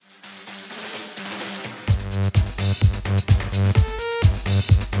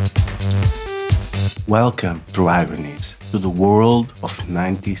Welcome, True Ironies, to the world of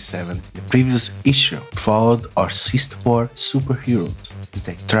 1970. The previous issue followed our Sister War superheroes as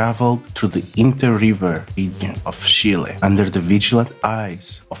they traveled through the inter-river region of Chile under the vigilant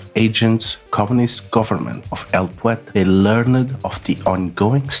eyes of agents communist government of El Tuete. They learned of the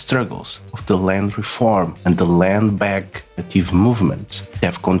ongoing struggles of the land reform and the land back movements that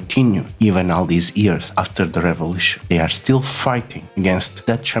have continued even all these years after the revolution. They are still fighting against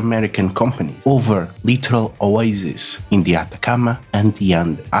Dutch American companies over literal oases in the Atacama and the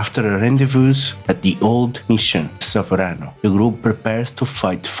Andes. After a rendezvous at the old mission Soberano, the group prepares to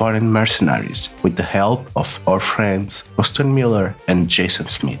fight foreign mercenaries with the help of our friends Austin Miller and Jason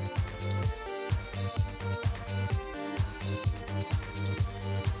Smith.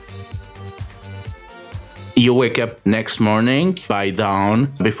 You wake up next morning by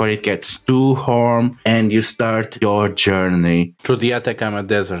dawn before it gets too warm and you start your journey through the Atacama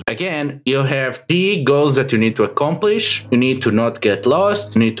Desert. Again, you have 3 goals that you need to accomplish. You need to not get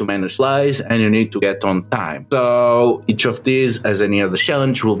lost, you need to manage supplies, and you need to get on time. So each of these, as any other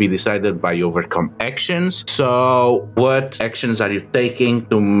challenge, will be decided by overcome actions. So what actions are you taking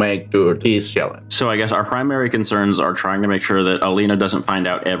to make this challenge? So I guess our primary concerns are trying to make sure that Alina doesn't find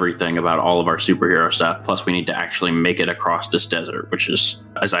out everything about all of our superhero stuff. Plus, we need to actually make it across this desert, which is,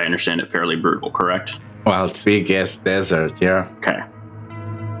 as I understand it, fairly brutal, correct? Well, it's big ass desert, yeah. Okay.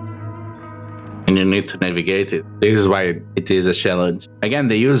 And you need to navigate it. This is why it is a challenge. Again,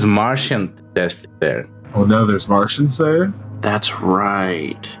 they use Martian testing there. Oh no, there's Martians there? That's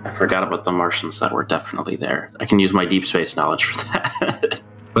right. I forgot about the Martians that were definitely there. I can use my deep space knowledge for that.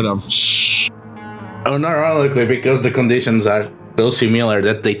 But Oh, not ironically, because the conditions are so similar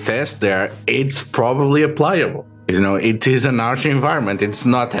that they test there, it's probably applicable. You know, it is an harsh environment. It's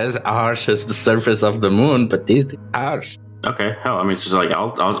not as harsh as the surface of the moon, but it's harsh. Okay, hell, I mean, it's just like,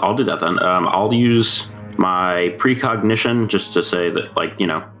 I'll do that then. I'll use my precognition just to say that, like, you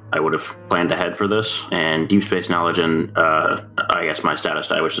know, I would have planned ahead for this, and deep space knowledge, and I guess my status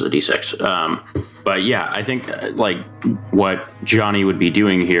die, which is a D6. But yeah, I think like what Johnny would be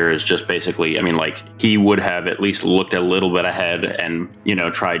doing here is just basically, I mean, like he would have at least looked a little bit ahead and, you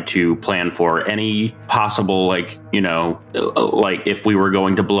know, tried to plan for any possible, like, you know, like if we were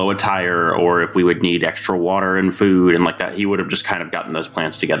going to blow a tire or if we would need extra water and food and like that, he would have just kind of gotten those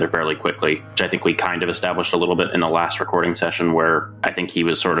plans together fairly quickly, which I think we kind of established a little bit in the last recording session where I think he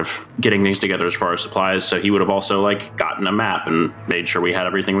was sort of getting things together as far as supplies. So he would have also like gotten a map and made sure we had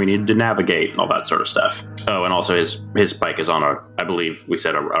everything we needed to navigate and all that sort of stuff. Oh, and also his bike is on I believe we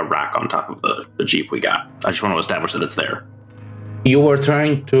said a rack on top of the Jeep we got. I just want to establish that it's there. You were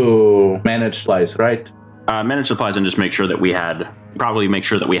trying to manage supplies, right? Manage supplies and just make sure that we had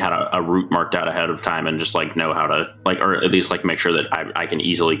a route marked out ahead of time and just like know how to like, or at least like make sure that I can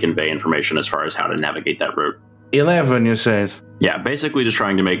easily convey information as far as how to navigate that route. 11, you said. Yeah, basically just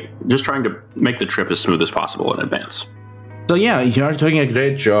trying to make the trip as smooth as possible in advance. So yeah, you're doing a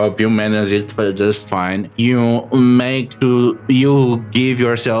great job. You manage it just fine. You give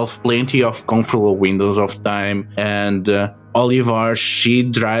yourself plenty of comfortable windows of time. And Oliver, she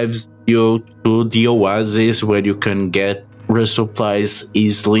drives you to the oasis where you can get resupplies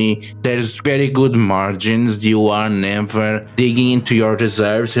easily. There's very good margins. You are never digging into your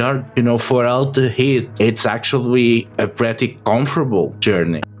reserves. For all the heat, it's actually a pretty comfortable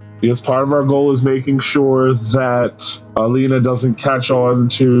journey. Because part of our goal is making sure that Alina doesn't catch on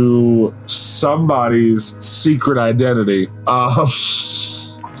to somebody's secret identity.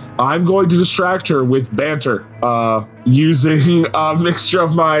 I'm going to distract her with banter, using a mixture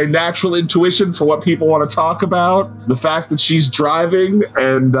of my natural intuition for what people want to talk about, the fact that she's driving,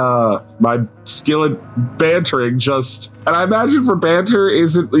 and my skill at bantering and I imagine for banter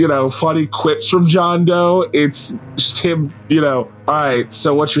isn't, funny quips from John Doe. It's just him, all right,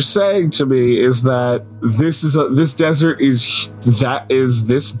 so what you're saying to me is that this desert is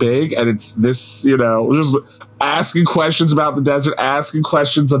this big, and it's this, just asking questions about the desert, asking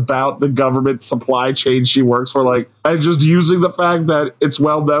questions about the government supply chain she works for, and just using the fact that it's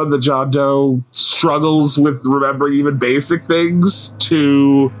well known that John Doe struggles with remembering even basic things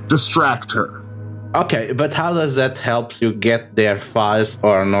to distract her. Okay, but how does that help you get there fast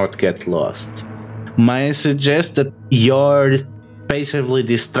or not get lost? Might I suggest that you're basically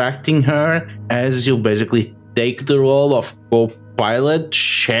distracting her as you basically take the role of co-pilot,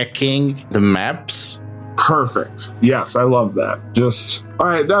 checking the maps? Perfect. Yes, I love that. All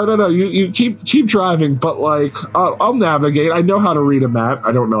right, no. You keep driving, but I'll navigate. I know how to read a map.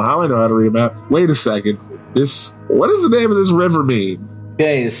 I don't know how I know how to read a map. Wait a second. What does the name of this river mean?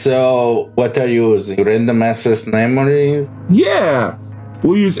 Okay, so what are you using? Random access memories? Yeah.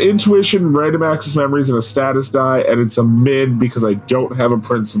 We'll use intuition, random access memories, and a status die, and it's a mid because I don't have a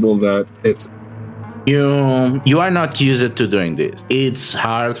principle that it's. You are not used to doing this. It's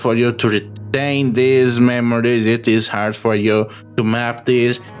hard for you to retain these memories. It is hard for you to map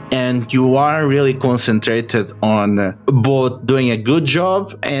this. And you are really concentrated on both doing a good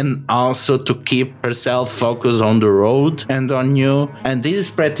job and also to keep herself focused on the road and on you. And this is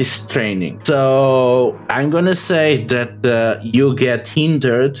pretty straining. So I'm going to say that you get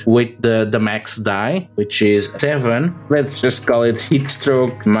hindered with the max die, which is 7. Let's just call it hit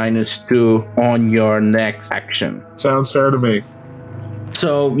stroke -2 on your next action. Sounds fair to me.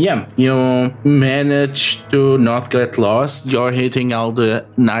 So, yeah, you manage to not get lost. You're hitting all the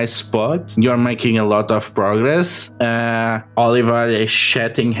nice spots. You're making a lot of progress. Oliver is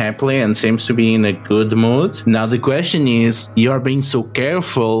chatting happily and seems to be in a good mood. Now, the question is, you're being so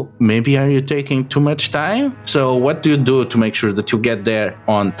careful. Maybe are you taking too much time? So, what do you do to make sure that you get there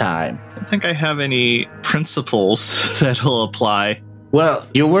on time? I don't think I have any principles that'll apply. Well,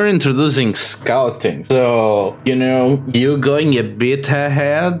 you were introducing scouting, so, you going a bit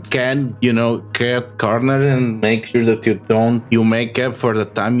ahead can, get cornered and make sure that you make up for the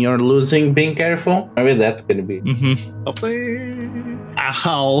time you're losing being careful. Maybe that could be. Hopefully.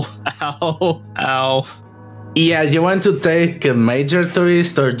 Ow. Yeah, do you want to take a major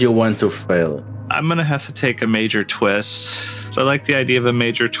twist or do you want to fail? I'm going to have to take a major twist. So I like the idea of a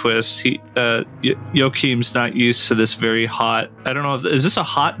major twist. Joachim's not used to this very hot. I don't know is this a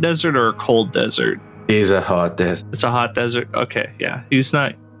hot desert or a cold desert? It's a hot desert. It's a hot desert. Okay, yeah.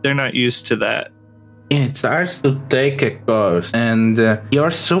 They're not used to that. It starts to take a course, and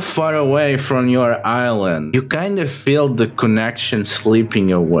you're so far away from your island. You kind of feel the connection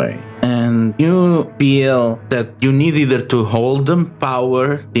slipping away. And you feel that you need either to hold the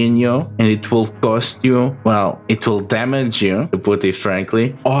power in you, and it will cost you, it will damage you, to put it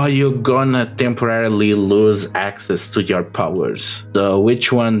frankly, or you're gonna temporarily lose access to your powers. So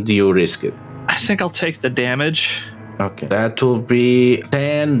which one do you risk it? I think I'll take the damage. Okay, that will be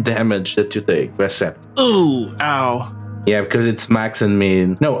 10 damage that you take. Accept. Ooh, ow. Yeah, because it's max and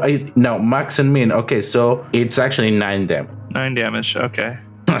min. No, max and min. Okay, so it's actually 9 damage. 9 damage, okay.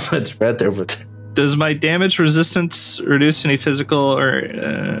 Much better, but... Does my damage resistance reduce any physical or...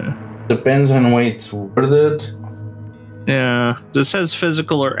 Depends on way it's worded. Yeah, it says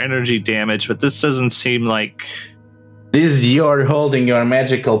physical or energy damage, but this doesn't seem like... This you're holding your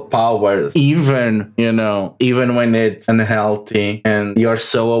magical powers, even when it's unhealthy and you're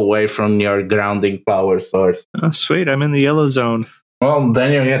so away from your grounding power source. Oh, sweet, I'm in the yellow zone. Well,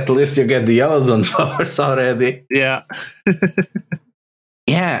 then at least you get the yellow zone powers already. Yeah.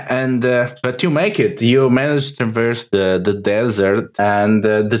 Yeah, and but you make it. You manage to traverse the desert, and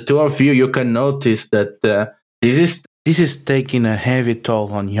the two of you can notice that this is taking a heavy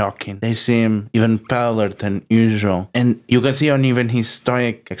toll on Joachim. They seem even paler than usual, and you can see on even his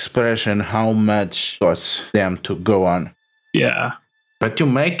stoic expression how much costs them to go on. Yeah. But you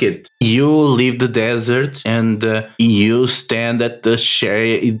make it. You leave the desert and you stand at the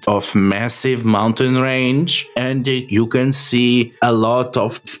shade of massive mountain range, and you can see a lot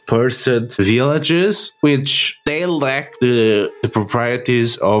of dispersed villages, which they lack the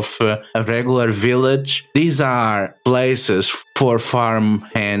proprieties of a regular village. These are places for farm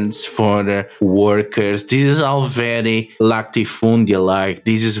hands, for workers. This is all very latifundia-like.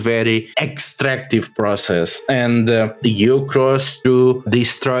 This is very extractive process. And you cross through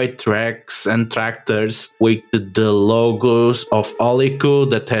destroyed tracks and tractors with the logos of Oliku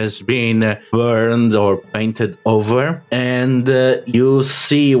that has been burned or painted over. And you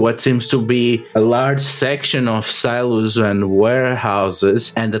see what seems to be a large section of silos and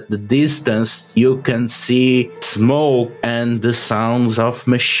warehouses. And at the distance, you can see smoke and the sounds of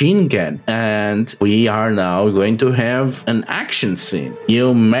machine gun. And we are now going to have an action scene.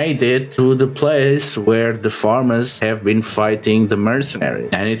 You made it to the place where the farmers have been fighting the mercenaries.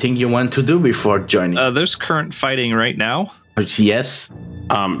 Anything you want to do before joining? There's current fighting right now. Yes.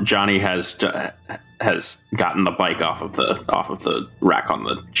 Johnny has gotten the bike off of the rack on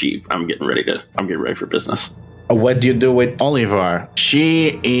the Jeep. I'm getting ready for business. What do you do with Oliver?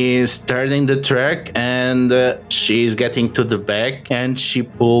 She is turning the truck and she's getting to the back and she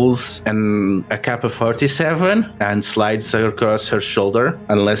pulls a Kappa-47 and slides across her shoulder.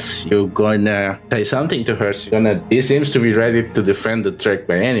 Unless you're going to say something to her, she seems to be ready to defend the truck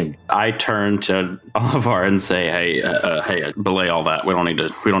by any means. I turn to Oliver and say, hey, belay all that. We don't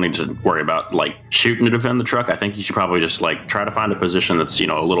need to worry about shooting to defend the truck. I think you should probably just try to find a position that's a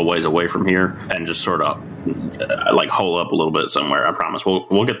little ways away from here and just sort of hole up a little bit somewhere. I promise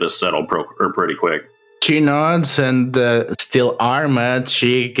we'll get this settled pretty quick. She nods and still armored,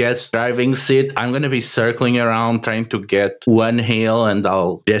 she gets driving seat. I'm going to be circling around trying to get one hill and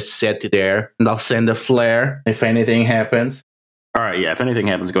I'll just set it there and I'll send a flare if anything happens. All right, yeah, if anything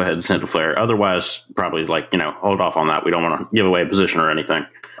happens, go ahead and send a flare. Otherwise, probably hold off on that. We don't want to give away a position or anything.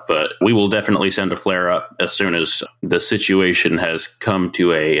 But we will definitely send a flare up as soon as the situation has come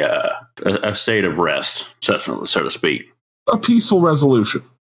to a state of rest, so to speak. A peaceful resolution.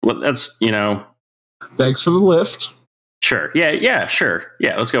 Well, that's, Thanks for the lift. Sure. Yeah, sure.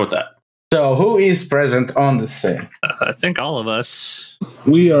 Yeah, let's go with that. So who is present on the scene? I think all of us.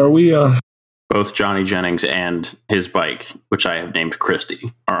 We are. Both Johnny Jennings and his bike, which I have named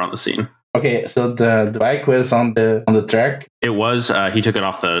Christy, are on the scene. Okay, so the bike was on the track. It was. He took it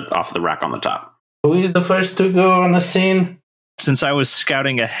off the rack on the top. Who is the first to go on the scene? Since I was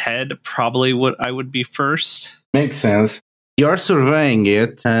scouting ahead, probably I would be first. Makes sense. You're surveying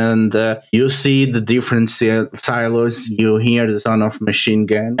it, and you see the different silos. You hear the sound of machine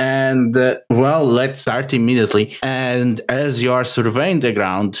gun. And, let's start immediately. And as you are surveying the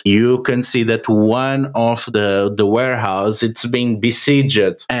ground, you can see that one of the warehouse, it's being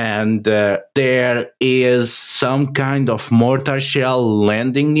besieged. And there is some kind of mortar shell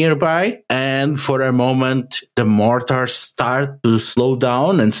landing nearby. And for a moment, the mortars start to slow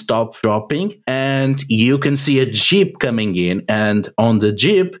down and stop dropping. And you can see a jeep coming in. And on the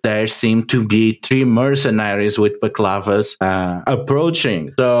jeep, there seem to be 3 mercenaries with baklavas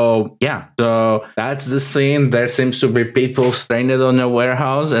approaching. So that's the scene. There seems to be people stranded on a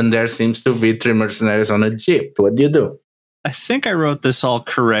warehouse, and there seems to be 3 mercenaries on a jeep. What do you do? I think I wrote this all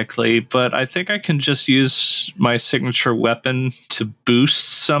correctly, but I think I can just use my signature weapon to boost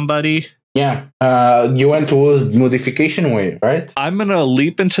somebody. Yeah, you went towards modification way, right? I'm going to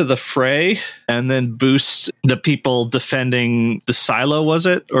leap into the fray and then boost the people defending the silo, was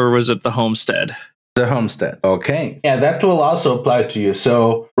it? Or was it the homestead? The homestead. Okay. Yeah, that will also apply to you.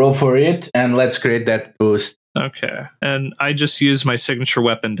 So roll for it and let's create that boost. Okay. And I just use my signature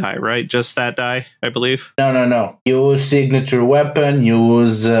weapon die, right? Just that die, I believe? No. Use signature weapon,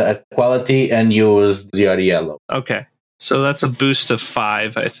 use quality, and use your yellow. Okay. So that's a boost of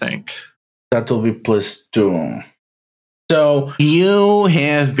 5, I think. That will be +2. So you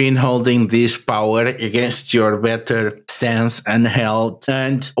have been holding this power against your better sense and health.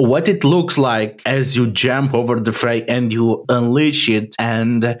 And what it looks like as you jump over the fray and you unleash it,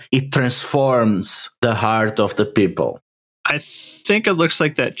 and it transforms the heart of the people. I think it looks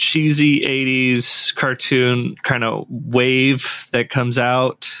like that cheesy 80s cartoon kind of wave that comes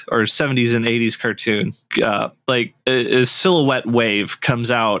out, or 70s and 80s cartoon. Like a silhouette wave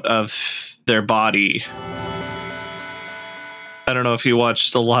comes out of their body. I don't know if you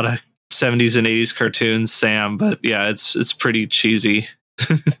watched a lot of 70s and 80s cartoons, Sam, but yeah, it's pretty cheesy.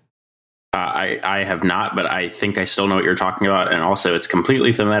 I have not, but I think I still know what you're talking about, and also it's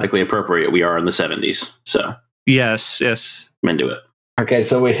completely thematically appropriate. We are in the 70s, so yes, I'm into it. Okay,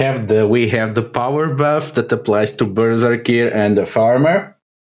 so we have the power buff that applies to Berserker and the farmer.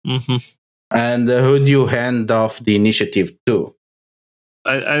 Mm-hmm. And who do you hand off the initiative to?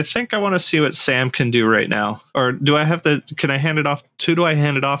 I think I want to see what Sam can do right now. Or do I have to? Can I hand it off? Who do I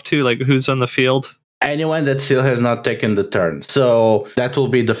hand it off to? Like, who's on the field? Anyone that still has not taken the turn. So that will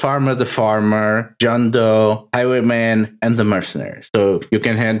be the farmer, John Doe, highwayman, and the mercenary. So you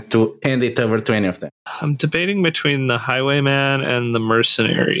can hand it over to any of them. I'm debating between the highwayman and the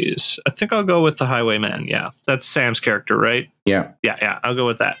mercenaries. I think I'll go with the highwayman. Yeah, that's Sam's character, right? Yeah. I'll go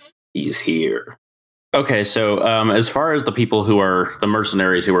with that. He's here. Okay, so as far as the people who are the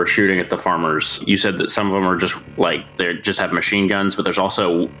mercenaries who are shooting at the farmers, you said that some of them are just they just have machine guns, but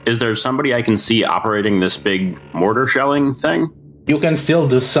is there somebody I can see operating this big mortar shelling thing? You can still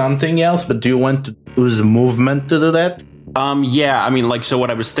do something else, but do you want to use movement to do that? Yeah, I mean, so what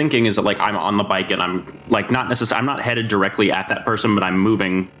I was thinking is that, I'm on the bike and I'm, not necessarily, I'm not headed directly at that person, but I'm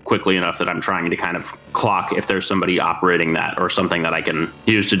moving quickly enough that I'm trying to kind of clock if there's somebody operating that or something that I can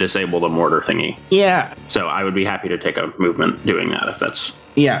use to disable the mortar thingy. Yeah. So I would be happy to take a movement doing that if that's...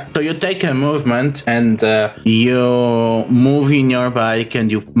 Yeah, so you take a movement and you move in your bike and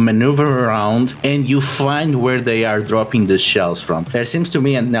you maneuver around and you find where they are dropping the shells from. There seems to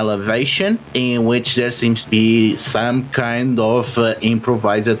be an elevation in which there seems to be some kind of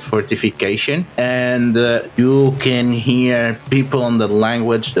improvised fortification, and you can hear people on the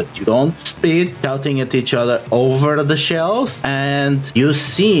language that you don't speak shouting at each other over the shells, and you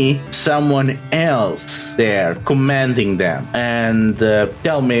see someone else there commanding them, and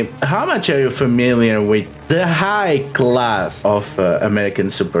tell me, how much are you familiar with the high class of American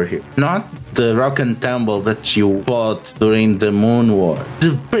superhero? Not the rock and tumble that you fought during the Moon War.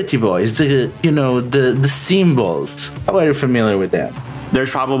 The pretty boys, the symbols. How are you familiar with them?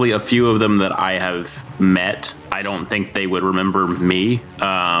 There's probably a few of them that I have met. I don't think they would remember me.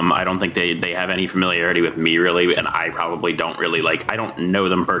 I don't think they have any familiarity with me, really, and I probably don't really I don't know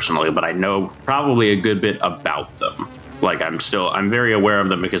them personally, but I know probably a good bit about them. I'm very aware of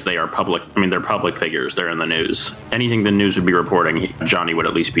them because they are public. I mean, they're public figures. They're in the news. Anything the news would be reporting, Johnny would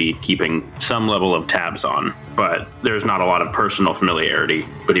at least be keeping some level of tabs on. But there's not a lot of personal familiarity,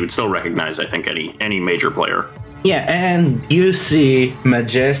 but he would still recognize, I think, any major player. Yeah, and you see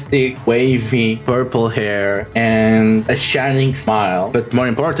majestic, wavy, purple hair and a shining smile. But more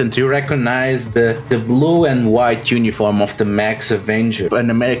important, you recognize the blue and white uniform of the Max Avenger, an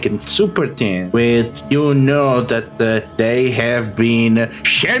American super team, which you know that they have been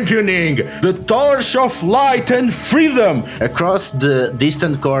championing the torch of light and freedom across the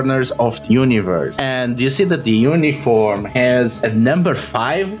distant corners of the universe. And you see that the uniform has a number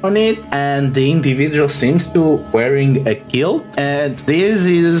 5 on it, and the individual seems to wearing a kilt, and this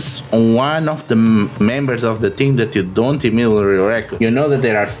is one of the members of the team that you don't immediately recognize. You know that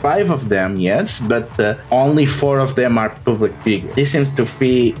there are 5 of them, yes, but only 4 of them are public figures. He seems to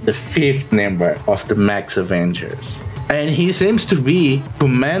be the 5th member of the Max Avengers, and he seems to be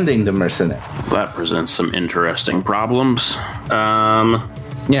commanding the mercenaries. That presents some interesting problems.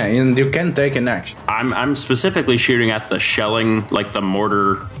 Yeah, and you can take an action. I'm specifically shooting at the shelling, like the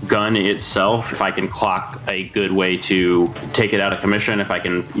mortar gun itself. If I can clock a good way to take it out of commission, if I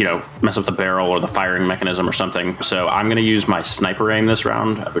can, mess up the barrel or the firing mechanism or something. So I'm going to use my sniper aim this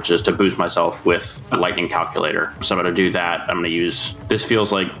round, which is to boost myself with a lightning calculator. So I'm going to do that. I'm going to use, this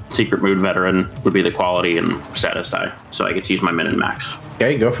feels like Secret Mood Veteran would be the quality and status die. So I get to use my min and max.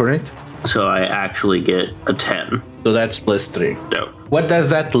 Okay, go for it. So I actually get a 10. So that's +3. Dope. What does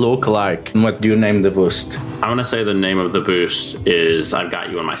that look like? And what do you name the boost? I'm going to say the name of the boost is I've Got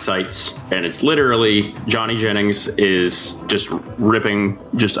You in My Sights. And it's literally Johnny Jennings is just ripping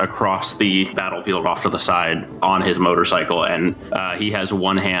just across the battlefield off to the side on his motorcycle. And he has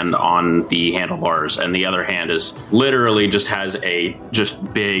one hand on the handlebars and the other hand is literally just has a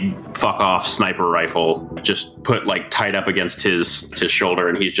just big fuck off sniper rifle just put tied up against his shoulder.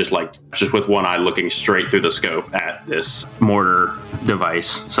 And he's just with one eye looking straight through the scope at this mortar device,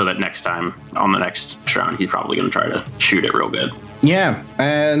 so that next time on the next round he's probably going to try to shoot it real good. Yeah,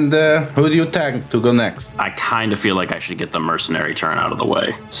 and who do you tag to go next? I kind of feel like I should get the mercenary turn out of the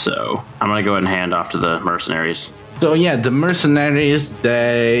way, so I'm going to go ahead and hand off to the mercenaries. So yeah, the mercenaries,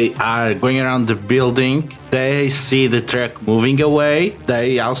 they are going around the building. They see the truck moving away.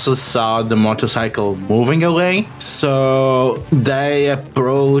 They also saw the motorcycle moving away. So they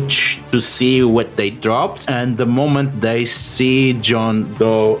approach to see what they dropped. And the moment they see John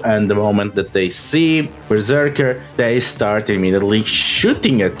Doe and the moment that they see Berserker, they start immediately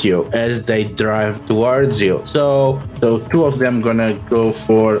shooting at you as they drive towards you. So 2 of them gonna go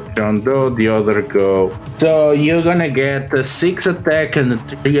for John Doe, the other go. So you're gonna get a 6 attack and a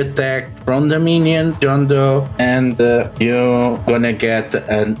 3 attack from the minion, John Doe, and you're gonna get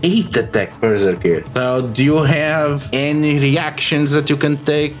an 8 attack Berserker. So do you have any reactions that you can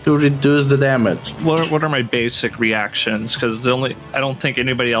take to reduce the damage? What are my basic reactions? Because I don't think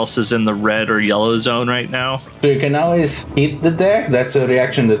anybody else is in the red or yellow zone right now. So you can always hit the deck. That's a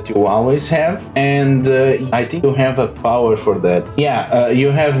reaction that you always have. And I think you have a power for that. Yeah, you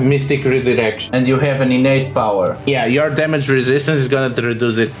have Mystic Redirection. And you have an innate power. Yeah, your damage resistance is going to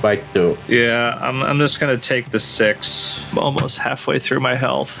reduce it by 2. Yeah, I'm just going to take the 6. I'm almost halfway through my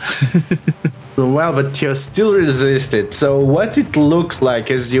health. Well, but you're still resisted. So what it looks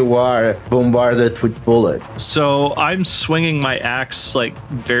like as you are bombarded with bullets? So I'm swinging my axe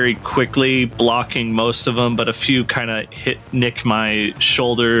very quickly, blocking most of them, but a few kind of nick my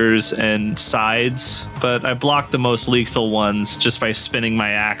shoulders and sides. But I block the most lethal ones just by spinning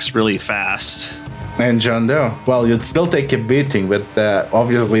my axe really fast. And John Doe, well, you'd still take a beating, but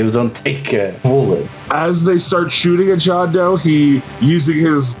obviously you don't take a bullet. As they start shooting at John Doe, he, using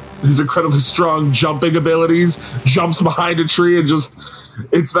his incredibly strong jumping abilities, jumps behind a tree and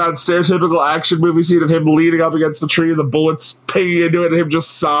it's that stereotypical action movie scene of him leaning up against the tree and the bullets pinging into it and him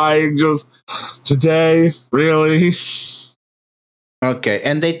just sighing, today, really? Okay,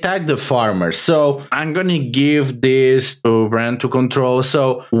 and they tag the farmer. So I'm going to give this to Brand to control.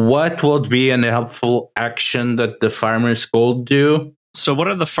 So what would be an helpful action that the farmers could do? So what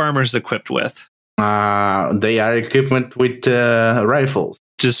are the farmers equipped with? They are equipped with rifles.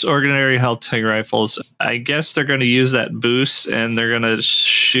 Just ordinary hunting rifles. I guess they're going to use that boost and they're going to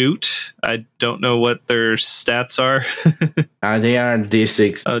shoot. I don't know what their stats are. They are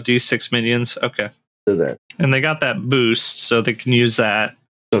D6. Oh, D6 minions. Okay. To that. And they got that boost, so they can use that.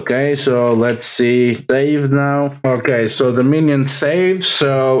 Okay, so let's see. Save now. Okay, so the minion saved,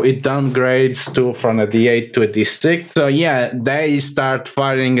 so it downgrades from a D8 to a D6. So yeah, they start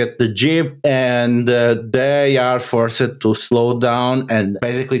firing at the jeep, and they are forced to slow down and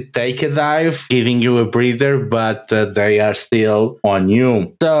basically take a dive, giving you a breather, but they are still on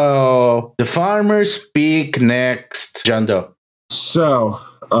you. So the farmers speak next. John Doe. So,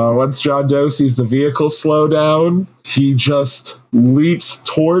 once John Doe sees the vehicle slow down, he just leaps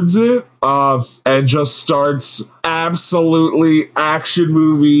towards it and just starts absolutely action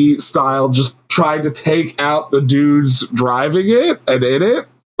movie style, just trying to take out the dudes driving it and in it.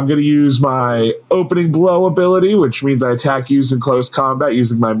 I'm going to use my opening blow ability, which means I attack using close combat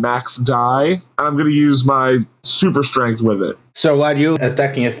using my max die. I'm going to use my super strength with it. So are you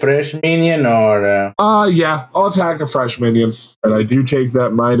attacking a fresh minion or... Yeah, I'll attack a fresh minion. And I do take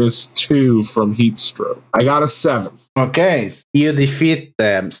that -2 from heat stroke. I got a 7. Okay, you defeat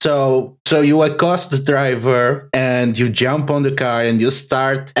them. So you accost the driver and you jump on the car and you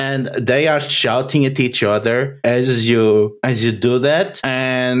start, and they are shouting at each other as you do that,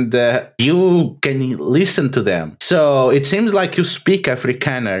 and you can listen to them. So it seems like you speak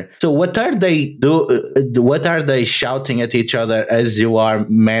Afrikaner. So what are they shouting at each other as you are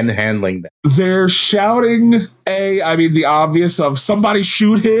manhandling them? They're shouting the obvious of somebody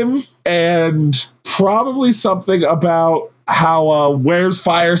shoot him, and probably something about how where's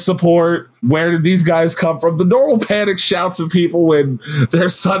fire support? Where did these guys come from? The normal panic shouts of people when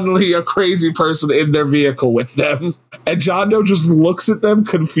there's suddenly a crazy person in their vehicle with them. And John Doe just looks at them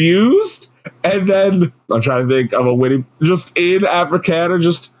confused, and then I'm trying to think of a witty, just in Afrikaner,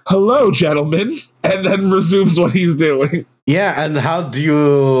 just hello, gentlemen, and then resumes what he's doing. Yeah, and how do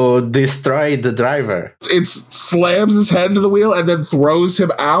you destroy the driver? It slams his head into the wheel and then throws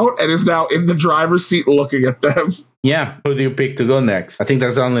him out and is now in the driver's seat looking at them. Yeah, who do you pick to go next? I think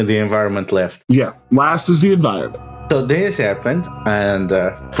there's only the environment left. Yeah, last is the environment. So this happened, and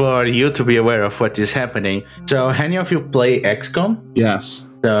for you to be aware of what is happening, so any of you play XCOM? Yes.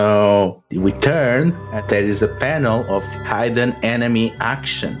 So we turn, and there is a panel of hidden enemy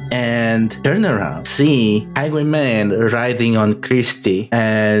action. And turn around, see Highwayman riding on Christie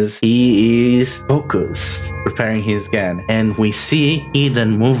as he is focused, preparing his gun. And we see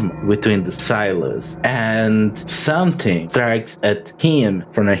hidden movement between the silos, and something strikes at him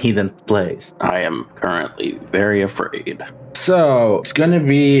from a hidden place. I am currently very afraid. So it's gonna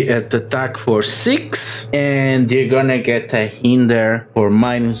be at attack for 6, and you're gonna get a hinder for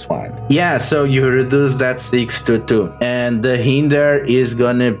 -1. Yeah, so you reduce that 6 to 2, and the hinder is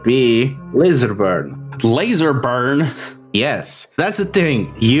gonna be laser burn. Laser burn? Yes, that's the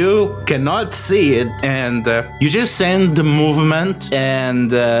thing. You cannot see it, and you just send the movement,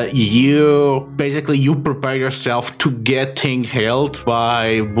 and you prepare yourself to getting hit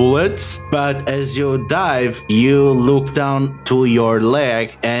by bullets. But as you dive, you look down to your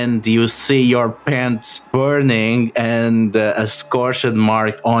leg, and you see your pants burning and a scorched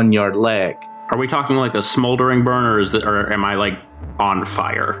mark on your leg. Are we talking like a smoldering burn, or am I like on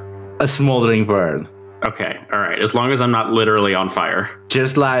fire? A smoldering burn. Okay, all right. As long as I'm not literally on fire.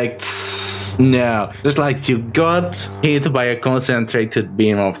 Just like you got hit by a concentrated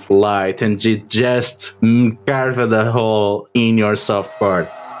beam of light and you just carved a hole in your soft part.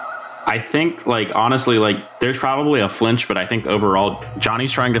 I think, honestly, there's probably a flinch, but I think overall,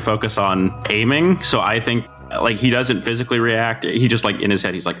 Johnny's trying to focus on aiming. So I think, he doesn't physically react. He just, in his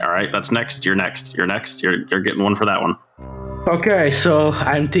head, he's like, all right, that's next. You're next. You're next. You're getting one for that one. Okay, so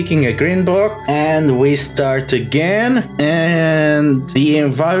I'm taking a green book and we start again, and the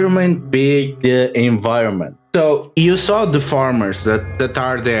environment being the environment. So you saw the farmers that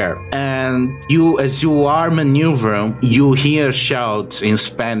are there, and as you are maneuvering, you hear shouts in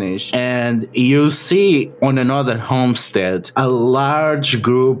Spanish, and you see on another homestead a large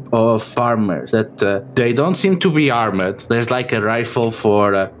group of farmers that they don't seem to be armed. There's like a rifle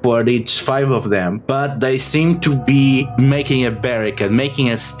for each 5 of them, but they seem to be making a barricade, making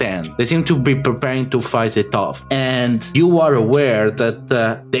a stand. They seem to be preparing to fight it off, and you are aware that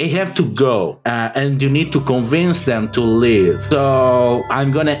they have to go, and you need to convince them to leave. So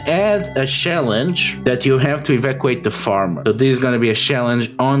I'm gonna add a challenge that you have to evacuate the farmer. So this is gonna be a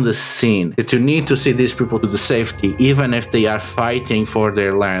challenge on the scene, that you need to see these people to the safety, even if they are fighting for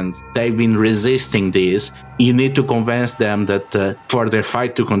their lands. They've been resisting this. You need to convince them that for their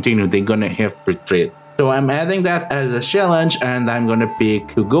fight to continue, they're gonna have to retreat. So I'm adding that as a challenge, and I'm gonna pick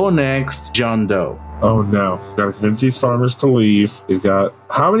to go next, John Doe. Oh no. Gotta convince these farmers to leave. We've got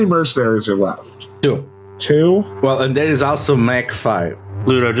how many mercenaries are left? 2. 2? Well, and there is also Mac 5.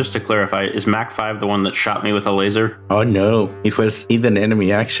 Ludo, just to clarify, is Mac 5 the one that shot me with a laser? Oh no, it was hidden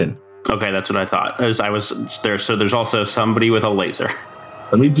enemy action. Okay, that's what I thought. As I was there, so there's also somebody with a laser.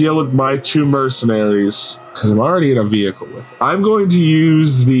 Let me deal with my 2 mercenaries because I'm already in a vehicle with them. I'm going to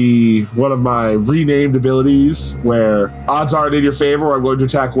use one of my renamed abilities where odds are in your favor. I'm going to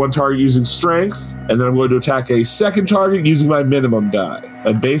attack one target using strength, and then I'm going to attack a second target using my minimum die.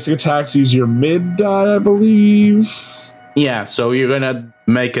 And basic attacks use your mid die, I believe. Yeah, so you're gonna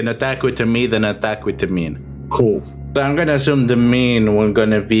make an attack with the mid and attack with the mean. Cool. So I'm gonna assume the mean will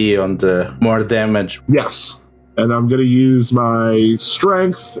gonna be on the more damage. Yes. And I'm going to use my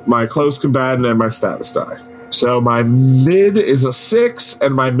strength, my close combatant, and my status die. So my mid is a 6,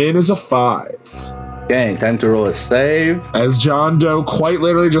 and my min is a 5. Okay, time to roll a save. As John Doe quite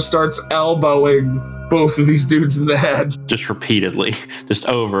literally just starts elbowing both of these dudes in the head. Just repeatedly. Just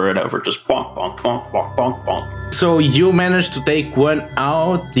over and over. Just bonk, bonk, bonk, bonk, bonk, bonk. So you managed to take one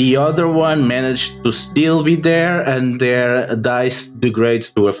out, the other one managed to still be there, and their dice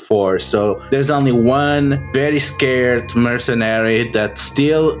degrades to a 4. So there's only one very scared mercenary that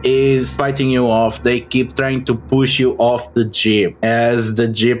still is fighting you off. They keep trying to push you off the jeep as the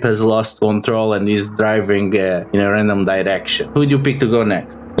jeep has lost control and is driving in a random direction. Who do you pick to go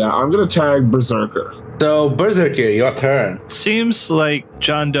next? Yeah, I'm going to tag Berserker. So Berserker, your turn. Seems like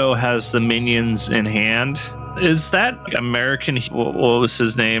John Doe has the minions in hand. Is that American? What was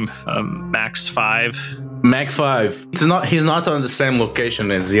his name? Max 5. Mac 5. He's not on the same location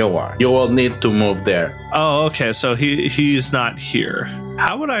as you are. You will need to move there. Oh, okay. So he's not here.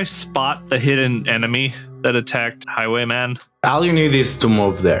 How would I spot the hidden enemy that attacked Highwayman? All you need is to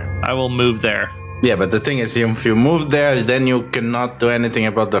move there. I will move there. Yeah, but the thing is, if you move there, then you cannot do anything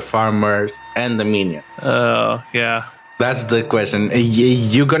about the farmers and the minion. Oh, yeah. That's the question.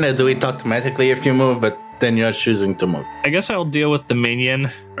 You're gonna do it automatically if you move, but then you're choosing to move. I guess I'll deal with the minion.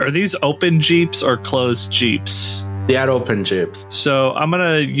 Are these open jeeps or closed jeeps? They are open jeeps. So I'm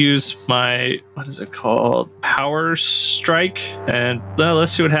going to use my, what is it called? Power strike. And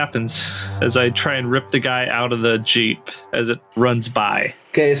let's see what happens as I try and rip the guy out of the jeep as it runs by.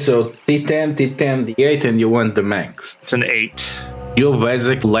 Okay, so T10, T10, D8, and you want the max. It's an 8. You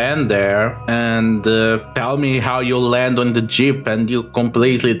basically land there and tell me how you land on the jeep and you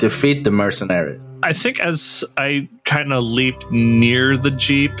completely defeat the mercenary. I think as I kind of leaped near the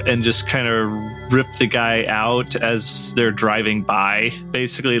jeep and just kind of ripped the guy out as they're driving by,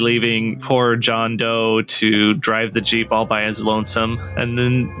 basically leaving poor John Doe to drive the jeep all by his lonesome. And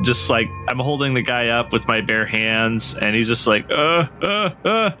then just like I'm holding the guy up with my bare hands and he's just like,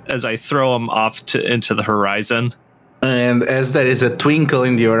 as I throw him off into the horizon. And as there is a twinkle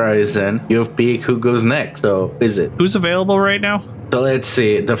in the horizon, you pick who goes next. So is it? Who's available right now? So let's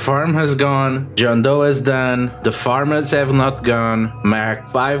see. The farm has gone. John Doe has done. The farmers have not gone. Mac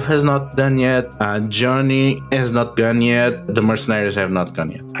 5 has not done yet. Johnny has not gone yet. The mercenaries have not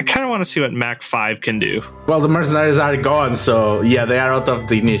gone yet. I kind of want to see what Mac 5 can do. Well, the mercenaries are gone, so yeah, they are out of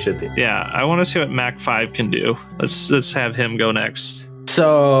the initiative. Yeah, I want to see what Mac 5 can do. Let's have him go next.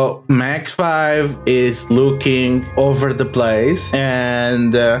 So Mac 5 is looking over the place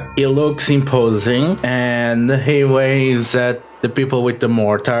and he looks imposing and he waves at the people with the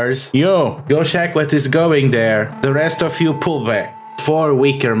mortars. Yo, go check what is going there. The rest of you pull back. 4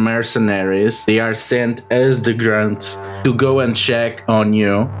 weaker mercenaries, they are sent as the grunts to go and check on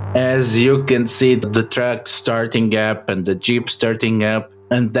you. As you can see the truck starting up and the jeep starting up,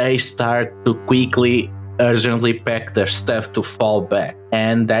 and they start to quickly urgently pack their stuff to fall back.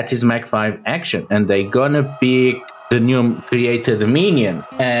 And that is Mac 5 action. And they gonna pick the new created minions.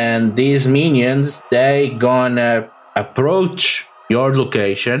 And these minions, they gonna approach your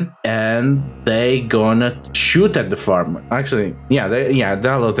location and they gonna shoot at the farmer. Actually,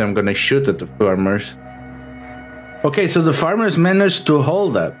 all of them gonna shoot at the farmers. Okay, so the farmers managed to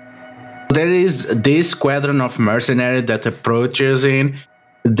hold up. There is this squadron of mercenaries that approaches in.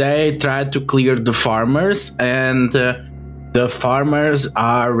 They try to clear the farmers, and the farmers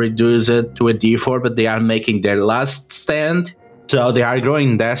are reduced to a D4, but they are making their last stand. So they are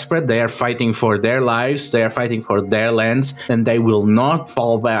growing desperate. They are fighting for their lives. They are fighting for their lands, and they will not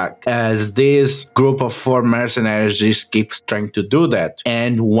fall back as this group of 4 mercenaries just keeps trying to do that.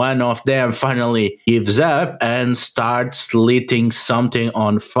 And one of them finally gives up and starts lighting something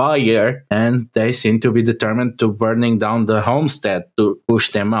on fire, and they seem to be determined to burning down the homestead to push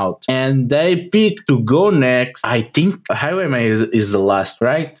them out. And they pick to go next. I think Highwayman is the last,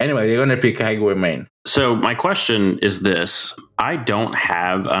 right? Anyway, they're gonna pick Highwayman. So my question is this. I don't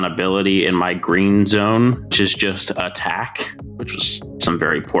have an ability in my green zone, which is just attack, which was some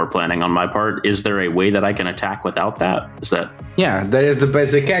very poor planning on my part. Is there a way that I can attack without that? Is that... Yeah, there is the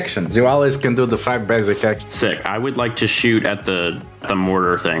basic actions. You always can do the 5 basic actions. Sick. I would like to shoot at the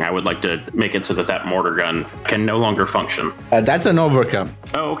mortar thing. I would like to make it so that mortar gun can no longer function. That's an overcome.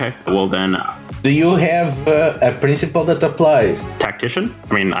 Oh, okay. Well, then... Do you have a principle that applies? Tactician?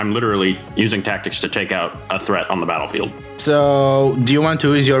 I mean, I'm literally using tactics to take out a threat on the battlefield. So, do you want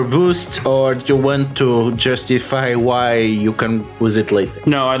to use your boost, or do you want to justify why you can use it later?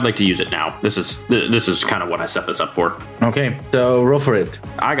 No, I'd like to use it now. This is kind of what I set this up for. Okay, so roll for it.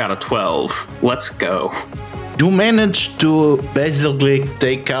 I got a 12. Let's go. You managed to basically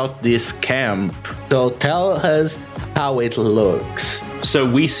take out this camp. So tell us how it looks. So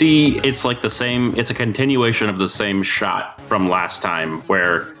we see it's like the same, it's a continuation of the same shot from last time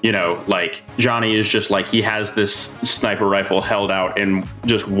where, you know, like Johnny is just like, he has this sniper rifle held out in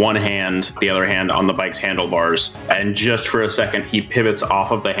just one hand, the other hand on the bike's handlebars. And just for a second, he pivots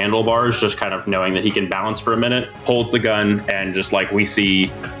off of the handlebars, just kind of knowing that he can balance for a minute, holds the gun, and just like we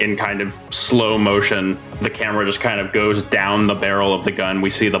see in kind of slow motion, the camera just kind of goes down the barrel of the gun. We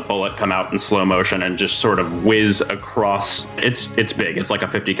see the bullet come out in slow motion and just sort of whiz across. It's big. It's like a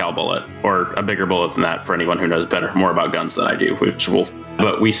 50 cal bullet, or a bigger bullet than that for anyone who knows more about guns than I do,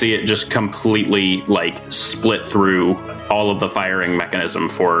 but we see it just completely like split through all of the firing mechanism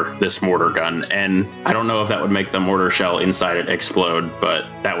for this mortar gun. And I don't know if that would make the mortar shell inside it explode, but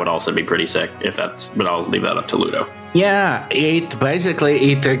that would also be pretty sick but I'll leave that up to Ludo. Yeah, it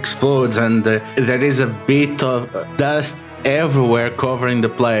explodes, and there is a bit of dust everywhere covering the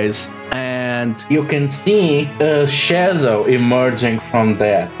place, and you can see a shadow emerging from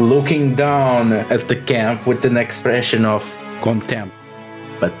there, looking down at the camp with an expression of contempt,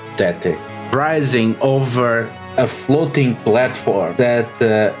 pathetic, rising over a floating platform that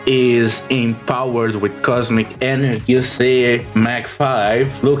is empowered with cosmic energy. You see Mach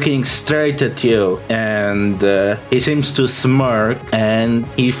 5 looking straight at you, and he seems to smirk, and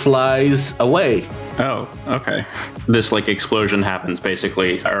he flies away. Oh, okay. This like explosion happens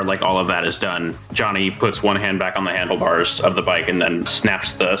basically, or like all of that is done. Johnny puts one hand back on the handlebars of the bike and then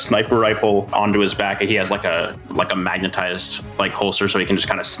snaps the sniper rifle onto his back. He has like a magnetized like holster, so he can just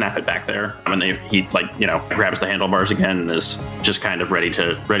kind of snap it back there. And then he like, you know, grabs the handlebars again and is just kind of ready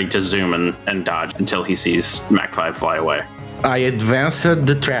to zoom and dodge until he sees Mach 5 fly away. I advanced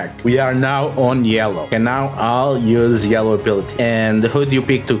the track. We are now on yellow. And now I'll use yellow ability. And who do you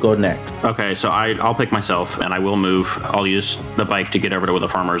pick to go next? Okay, so I'll pick myself, and I will move. I'll use the bike to get over to where the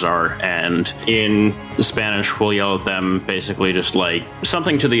farmers are. And in Spanish, we'll yell at them basically just like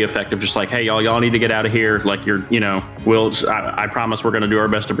something to the effect of just like, hey, y'all need to get out of here. Like I promise we're going to do our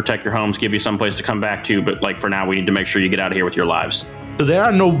best to protect your homes, give you some place to come back to. But like for now, we need to make sure you get out of here with your lives. So there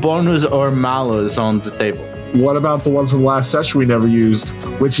are no bonus or malus on the table. What about the one from last session we never used,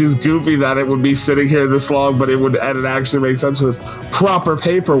 which is goofy that it would be sitting here this long, but it actually makes sense for this proper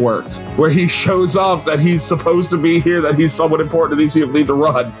paperwork, where he shows off that he's supposed to be here, that he's somewhat important, and these people need to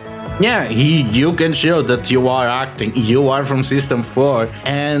run. Yeah, you can show that you are acting, you are from System 4,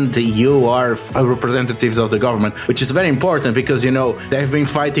 and you are representatives of the government, which is very important because, you know, they've been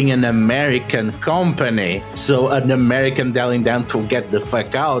fighting an American company. So an American telling them to get the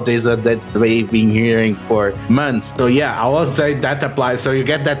fuck out is that they've been hearing for months. So yeah, I will say that applies. So you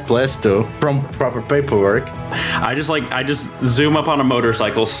get that plus 2 from proper paperwork. I just zoom up on a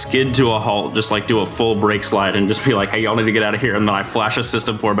motorcycle, skid to a halt, just like do a full brake slide and just be like, hey, y'all need to get out of here. And then I flash a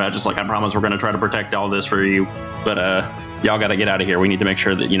System 4 badge, just like, I promise we're going to try to protect all this for you. But y'all got to get out of here. We need to make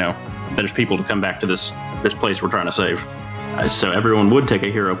sure that, you know, there's people to come back to this place we're trying to save. So everyone would take a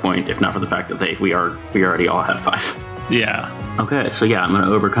hero point if not for the fact that we already all had 5. Yeah. Okay, so yeah, I'm going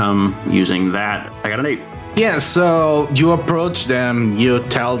to overcome using that. I got an 8. Yeah, so you approach them, you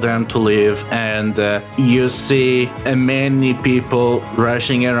tell them to leave, and you see many people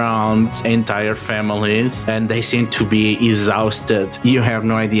rushing around, entire families, and they seem to be exhausted. You have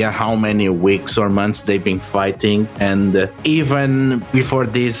no idea how many weeks or months they've been fighting, and even before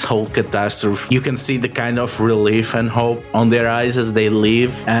this whole catastrophe, you can see the kind of relief and hope on their eyes as they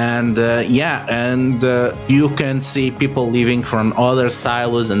leave. And you can see people leaving from other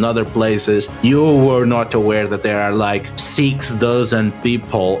silos and other places. You were not aware that there are like 6 dozen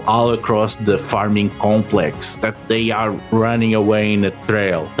people all across the farming complex that they are running away in a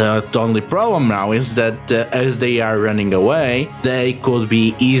trail. The only problem now is that as they are running away, they could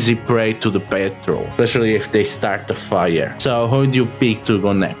be easy prey to the patrol, especially if they start a fire. So who do you pick to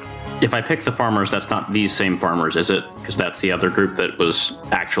go next? If I pick the farmers, that's not these same farmers, is it? Because that's the other group that was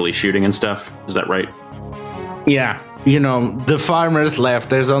actually shooting and stuff. Is that right? Yeah, the farmers left.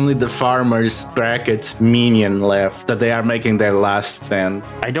 There's only the farmers brackets minion left that they are making their last stand.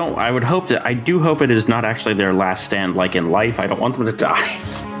 I do hope it is not actually their last stand like in life. I don't want them to die.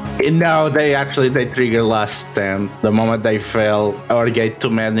 No, they trigger last stand. The moment they fail or get too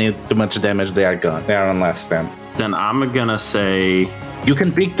much damage, they are gone. They are on last stand. Then I'm gonna say you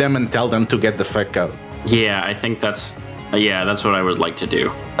can pick them and tell them to get the fuck out. Yeah, I think that's what I would like to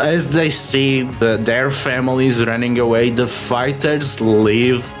do. As they see their families running away, the fighters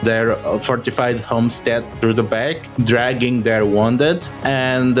leave their fortified homestead through the back, dragging their wounded,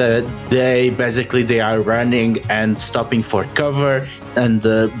 and they are running and stopping for cover and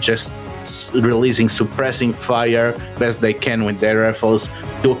just releasing suppressing fire best they can with their rifles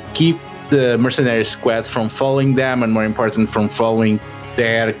to keep the mercenary squad from following them, and more important, from following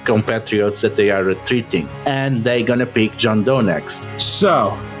their compatriots that they are retreating. And they're gonna pick John Doe next.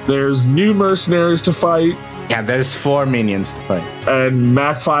 So, there's new mercenaries to fight. Yeah, there's 4 minions to fight. And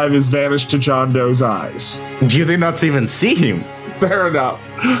Mac 5 is vanished to John Doe's eyes. You did not even see him. Fair enough.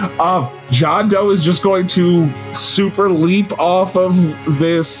 John Doe is just going to super leap off of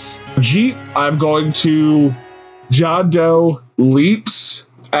this Jeep. John Doe leaps.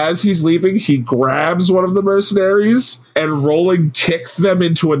 As he's leaping, he grabs one of the mercenaries and rolling kicks them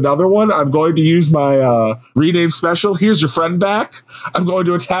into another one. I'm going to use my rename special. Here's your friend back. I'm going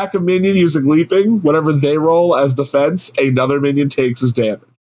to attack a minion using leaping. Whatever they roll as defense, another minion takes as damage.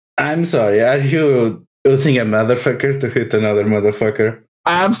 I'm sorry, are you using a motherfucker to hit another motherfucker?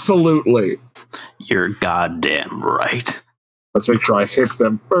 Absolutely. You're goddamn right. Let's make sure I hit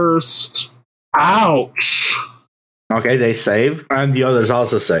them first. Ouch. Okay, they save, and the others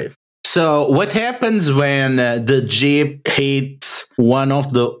also save. So what happens when the Jeep hits one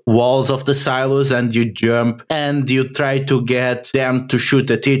of the walls of the silos and you jump and you try to get them to shoot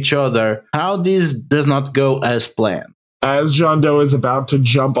at each other? How this does not go as planned? As John Doe is about to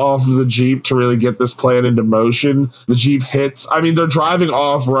jump off of the Jeep to really get this plan into motion, the Jeep hits. They're driving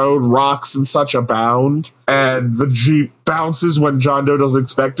off-road, rocks in such a bound, and the Jeep bounces when John Doe doesn't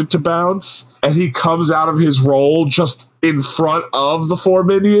expect it to bounce, and he comes out of his roll just in front of the 4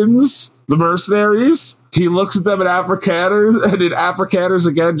 minions, the mercenaries. He looks at them in Afrikaners, and in Afrikaners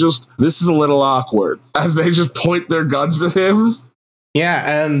again, this is a little awkward, as they just point their guns at him.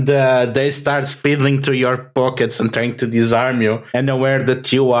 Yeah, and they start fiddling through your pockets and trying to disarm you and aware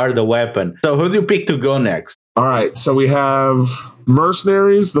that you are the weapon. So who do you pick to go next? All right, so we have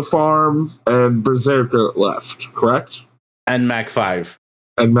mercenaries, the farm, and Berserker left, correct? And Mac 5.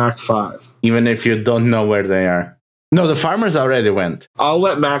 And Mac 5. Even if you don't know where they are. No, the farmers already went. I'll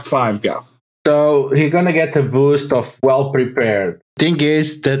let Mac 5 go. So he's gonna get a boost of well prepared. Thing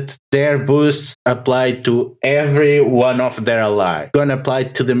is that their boosts apply to every one of their allies. Gonna apply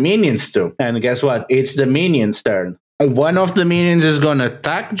to the minions too. And guess what? It's the minions' turn. One of the minions is gonna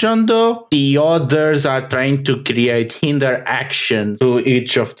attack John Doe. The others are trying to create hinder action to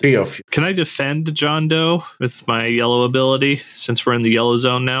each of 3 of you. Can I defend John Doe with my yellow ability since we're in the yellow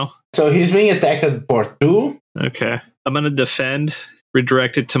zone now? So he's being attacked for 2. Okay. I'm gonna defend.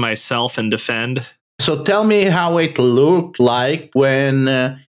 Redirect it to myself and defend. So tell me how it looked like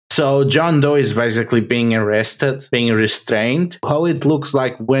when so John Doe is basically being arrested, being restrained. How it looks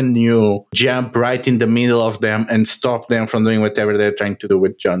like when you jump right in the middle of them and stop them from doing whatever they're trying to do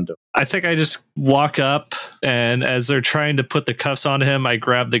with John Doe. I think I just walk up, and as they're trying to put the cuffs on him, I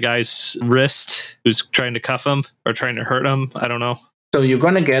grab the guy's wrist who's trying to cuff him or trying to hurt him. I don't know. So you're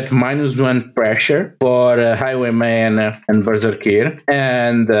going to get -1 pressure for Highwayman and Berserker.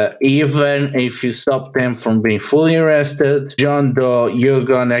 And even if you stop them from being fully arrested, John Doe, you're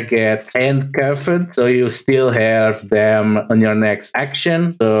going to get handcuffed. So you still have them on your next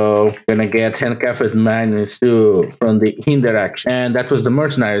action. So you're going to get handcuffed -2 from the hinder action. And that was the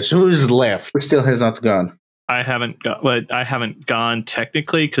mercenaries. Who is left? Who still has not gone? I haven't gone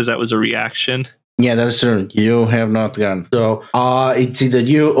technically because that was a reaction. Yeah, that's true. You have not gone. So it's either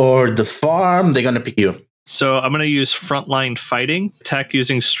you or the farm. They're going to pick you. So I'm going to use frontline fighting. Attack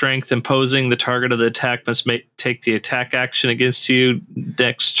using strength. Imposing the target of the attack must take the attack action against you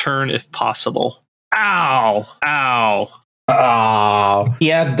next turn if possible. Ow! Ow! Oh.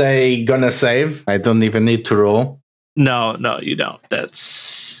 Yeah, they going to save. I don't even need to roll. No, you don't.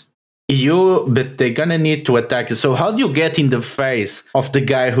 That's... But they're gonna need to attack you. So how do you get in the face of the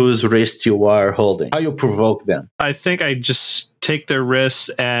guy whose wrist you are holding? How you provoke them? I think I just take their wrists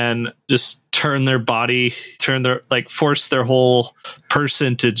and just turn their body, force their whole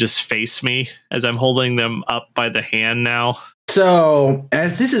person to just face me as I'm holding them up by the hand now. So,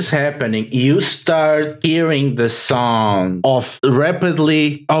 as this is happening, you start hearing the sound of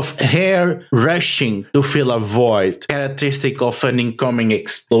hair rushing to fill a void, characteristic of an incoming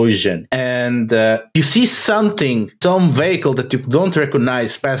explosion. And you see some vehicle that you don't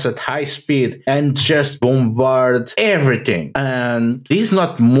recognize pass at high speed and just bombard everything. And these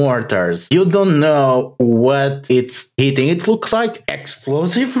not mortars. You don't know what it's hitting. It looks like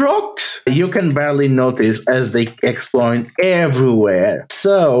explosive rocks. You can barely notice as they explode everywhere.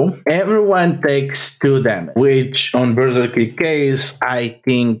 So everyone takes 2 damage, which on Berserker case, I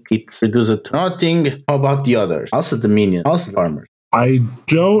think it's reduced to nothing. How about the others? Also the minions, also the farmers. I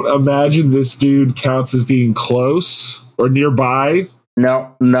don't imagine this dude counts as being close or nearby.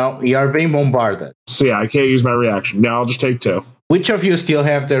 No, you are being bombarded. So yeah, I can't use my reaction. Now I'll just take 2. Which of you still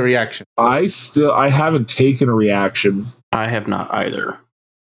have the reaction? I haven't taken a reaction. I have not either.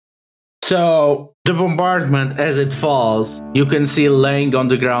 So, the bombardment as it falls, you can see laying on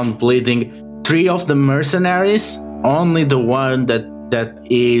the ground bleeding 3 of the mercenaries. Only the one that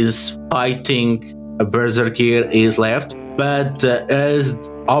is fighting a berserker is left. But as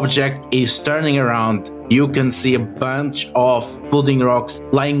object is turning around, you can see a bunch of building rocks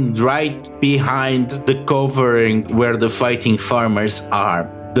lying right behind the covering where the fighting farmers are.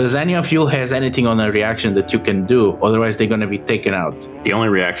 Does any of you has anything on a reaction that you can do? Otherwise, they're going to be taken out. The only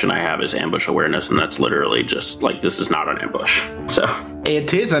reaction I have is ambush awareness, and that's literally just like, this is not an ambush. So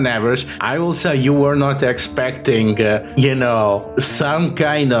it is an ambush. I will say you were not expecting, some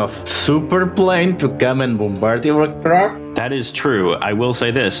kind of super plane to come and bombard your truck. That is true. I will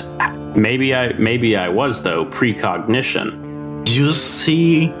say this. Maybe I was, though, precognition. You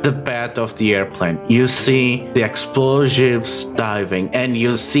see the path of the airplane. You see the explosives diving, and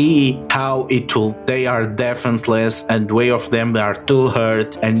you see how they are defenseless, and way of them are too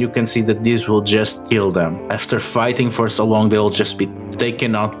hurt, and you can see that this will just kill them. After fighting for so long, they'll just be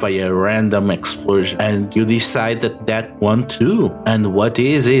taken out by a random explosion, and you decide that one too. And what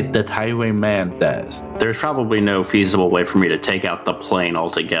is it that Highwayman does? There's probably no feasible way for me to take out the plane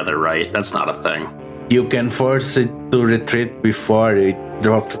altogether, right? That's not a thing. You can force it to retreat before it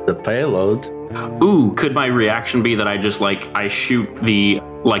drops the payload. Ooh, could my reaction be that I shoot the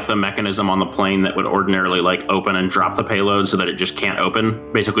mechanism on the plane that would ordinarily open and drop the payload so that it just can't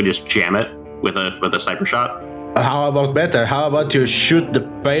open? Basically just jam it with a sniper shot? How about better? How about you shoot the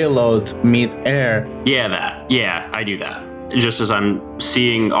payload mid-air? Yeah, I do that. Just as I'm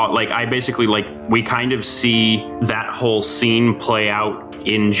seeing, we kind of see that whole scene play out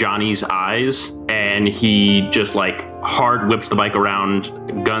in Johnny's eyes, and he just hard whips the bike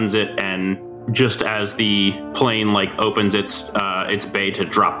around, guns it, and just as the plane opens its bay to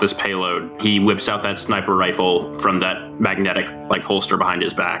drop this payload, he whips out that sniper rifle from that magnetic holster behind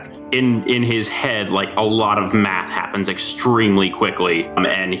his back. In his head, a lot of math happens extremely quickly,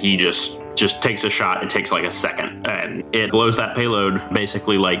 and he just takes a shot. It takes a second, and it blows that payload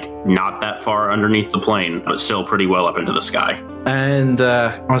basically not that far underneath the plane, but still pretty well up into the sky. And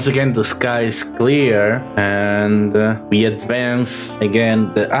once again, the sky is clear, and we advance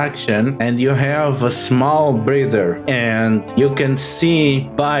again the action, and you have a small breather, and you can see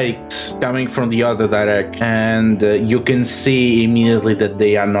bikes coming from the other direction, and you can see immediately that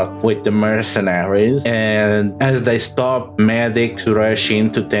they are not with the mercenaries. And as they stop, medics rush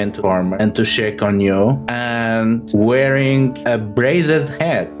in to tend to armor and to check on you, and wearing a braided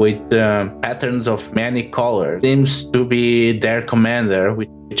hat with patterns of many colors seems to be their commander,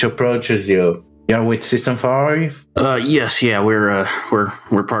 which approaches you. You're with System 5? Yes, yeah, we're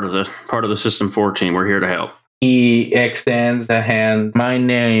part of the System 4 team. We're here to help. He extends a hand. My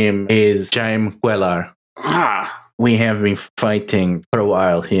name is Jaime Quellar. We have been fighting for a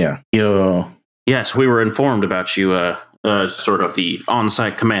while here. Yes, we were informed about you, sort of the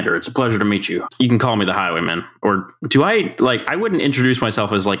on-site commander. It's a pleasure to meet you. You can call me the Highwayman. Or do I wouldn't introduce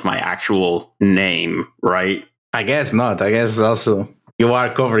myself as my actual name, right? I guess not. I guess also you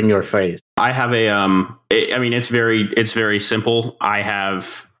are covering your face. I have it's very simple. I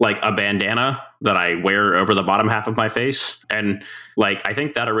have a bandana that I wear over the bottom half of my face. And I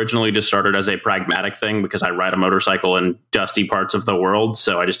think that originally just started as a pragmatic thing because I ride a motorcycle in dusty parts of the world.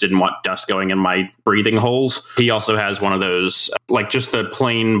 So I just didn't want dust going in my breathing holes. He also has one of those, just the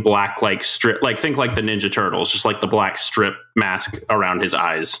plain black, strip, think like the Ninja Turtles, just the black strip mask around his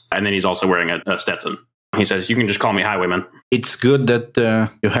eyes. And then he's also wearing a Stetson. He says, "You can just call me Highwayman." It's good that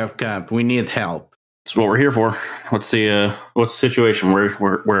you have come. We need help. That's what we're here for. What's the situation?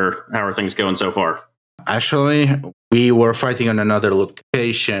 How are things going so far? Actually, we were fighting on another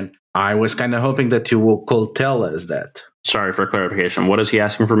location. I was kind of hoping that you could tell us that. Sorry for clarification. What is he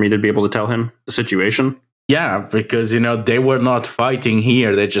asking for me to be able to tell him? The situation? Yeah, because, they were not fighting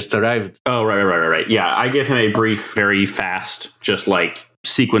here. They just arrived. Oh, right. Yeah, I give him a brief, very fast, just like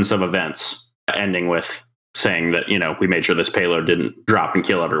sequence of events, ending with saying that, we made sure this payload didn't drop and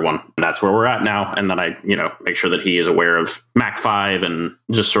kill everyone. And that's where we're at now. And then I, make sure that he is aware of Mac 5 and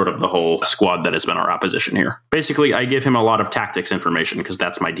just sort of the whole squad that has been our opposition here. Basically, I give him a lot of tactics information because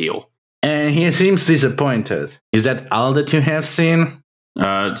that's my deal. And he seems disappointed. Is that all that you have seen?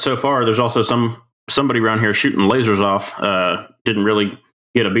 So far, there's also somebody around here shooting lasers off. Didn't really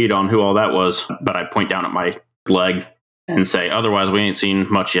get a beat on who all that was, but I point down at my leg and say, otherwise, we ain't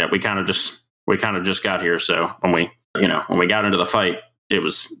seen much yet. We kind of just got here. So when we got into the fight, it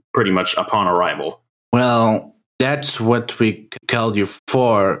was pretty much upon arrival. Well, that's what we called you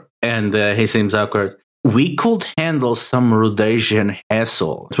for. And he seems awkward. We could handle some Rhodesian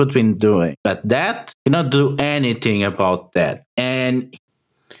hassle. That's what we've been doing. But that, cannot do anything about that. And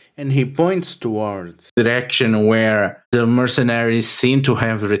he points towards the direction where the mercenaries seem to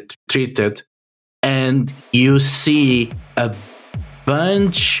have retreated. And you see a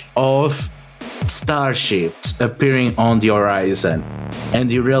bunch of starships appearing on the horizon.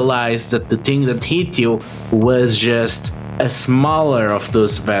 And you realize that the thing that hit you was just a smaller of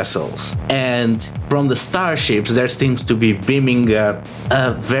those vessels. And from the starships, there seems to be beaming up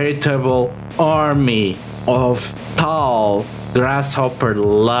a veritable army of tall,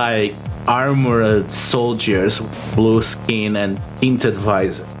 grasshopper-like armored soldiers, blue skin and tinted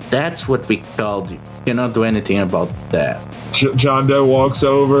visor. That's what we called you. Cannot do anything about that. John Doe walks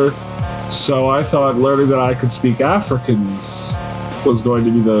over. So I thought learning that I could speak Africans was going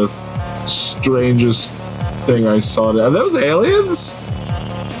to be the strangest thing I saw. Are those aliens?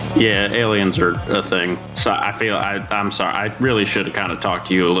 Yeah, aliens are a thing. So I'm sorry. I really should have kind of talked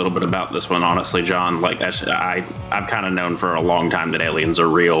to you a little bit about this one, honestly, John. Like I've kind of known for a long time that aliens are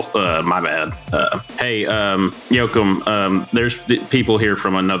real. My bad. Hey, Yoakum, there's people here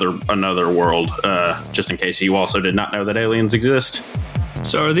from another world. Just in case you also did not know that aliens exist.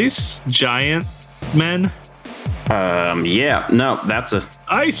 So are these giant men? Yeah. No, that's a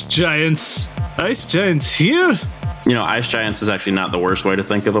ice giants. Ice giants here. Ice giants is actually not the worst way to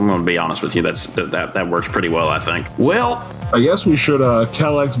think of them. I'm gonna be honest with you. That works pretty well, I think. Well, I guess we should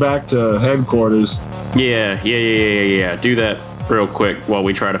telex back to headquarters. Yeah. Do that real quick while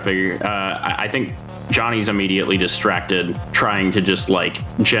we try to figure. I think Johnny's immediately distracted, trying to just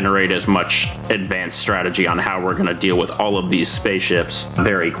generate as much advanced strategy on how we're gonna deal with all of these spaceships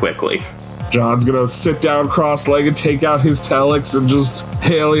very quickly. John's gonna sit down cross-legged, take out his telex, and just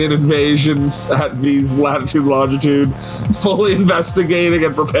alien invasion at these latitude, longitude, fully investigating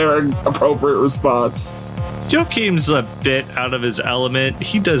and preparing appropriate response. Joachim's a bit out of his element.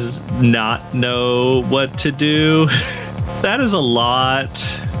 He does not know what to do. That is a lot.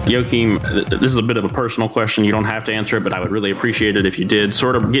 Joachim, this is a bit of a personal question. You don't have to answer it, but I would really appreciate it if you did.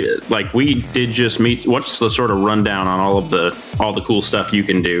 Sort of get we did just meet. What's the sort of rundown on all the cool stuff you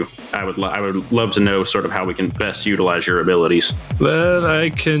can do? I would love to know sort of how we can best utilize your abilities. Well,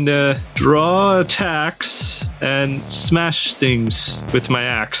 I can draw attacks and smash things with my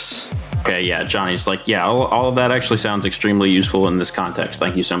axe. Okay, yeah, Johnny's all of that actually sounds extremely useful in this context.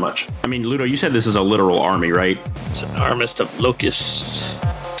 Thank you so much. I mean, Ludo, you said this is a literal army, right? It's an armist of locusts.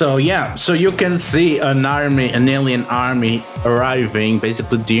 So you can see an alien army arriving,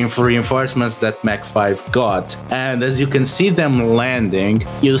 basically the reinforcements that Mac 5 got. And as you can see them landing,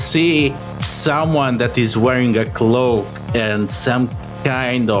 you see someone that is wearing a cloak and some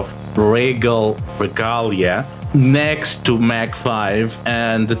kind of regalia next to Mac 5,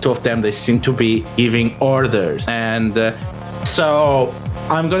 and the two of them, they seem to be giving orders. And so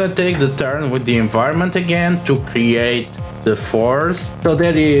I'm gonna take the turn with the environment again to create the force. So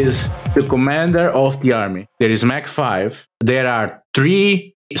there is the commander of the army. There is Mac 5. There are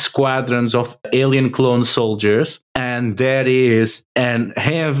 3 squadrons of alien clone soldiers, and there is an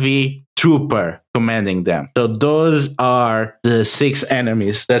heavy trooper commanding them. So those are the 6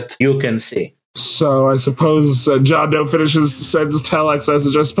 enemies that you can see. So I suppose John Doe sends his telex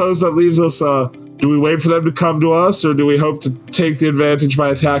message. I suppose that leaves us, do we wait for them to come to us, or do we hope to take the advantage by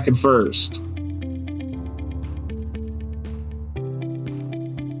attacking first?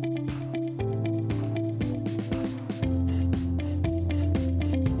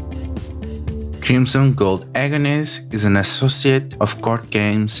 Crimson Gold Agonist is an associate of Court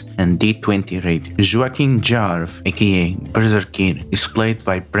Games and D20 Radio. Joachim Jarv, aka Berserkir, is played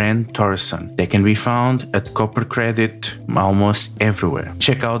by Brent Thorson. They can be found at Copper Credit almost everywhere.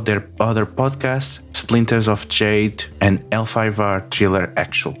 Check out their other podcasts, Splinters of Jade and L5R Thriller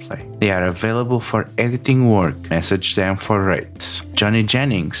Actual Play. They are available for editing work. Message them for rates. Johnny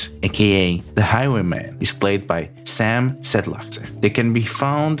Jennings, aka The Highwayman, is played by Sam Sedlacher. They can be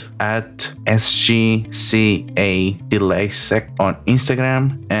found at SGCADelaySec on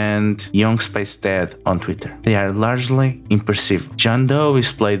Instagram and Young Space Dad on Twitter. They are largely imperceptible. John Doe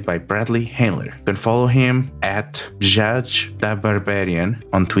is played by Bradley Handler. You can follow him at Judge the Barbarian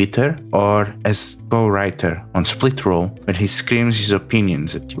on Twitter or as co-writer on Split Roll, where he screams his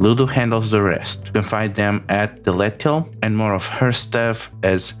opinions at you. Ludo handles the rest. You can find them at The Lethal and more of her stuff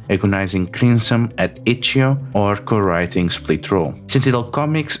as Agonizing Crimson at Itch.io or co-writing Split Roll. Sentinel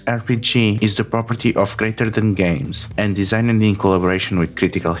Comics RPG is the property of Greater Than Games and designed in collaboration with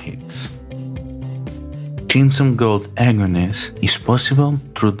Critical Hits. Crimson Gold Agonist is possible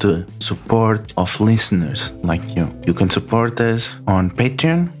through the support of listeners like you. You can support us on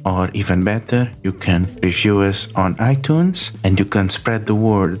Patreon, or even better, you can review us on iTunes, and you can spread the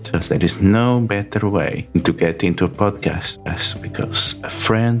word, because there is no better way to get into a podcast because a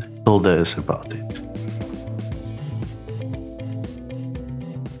friend told us about it.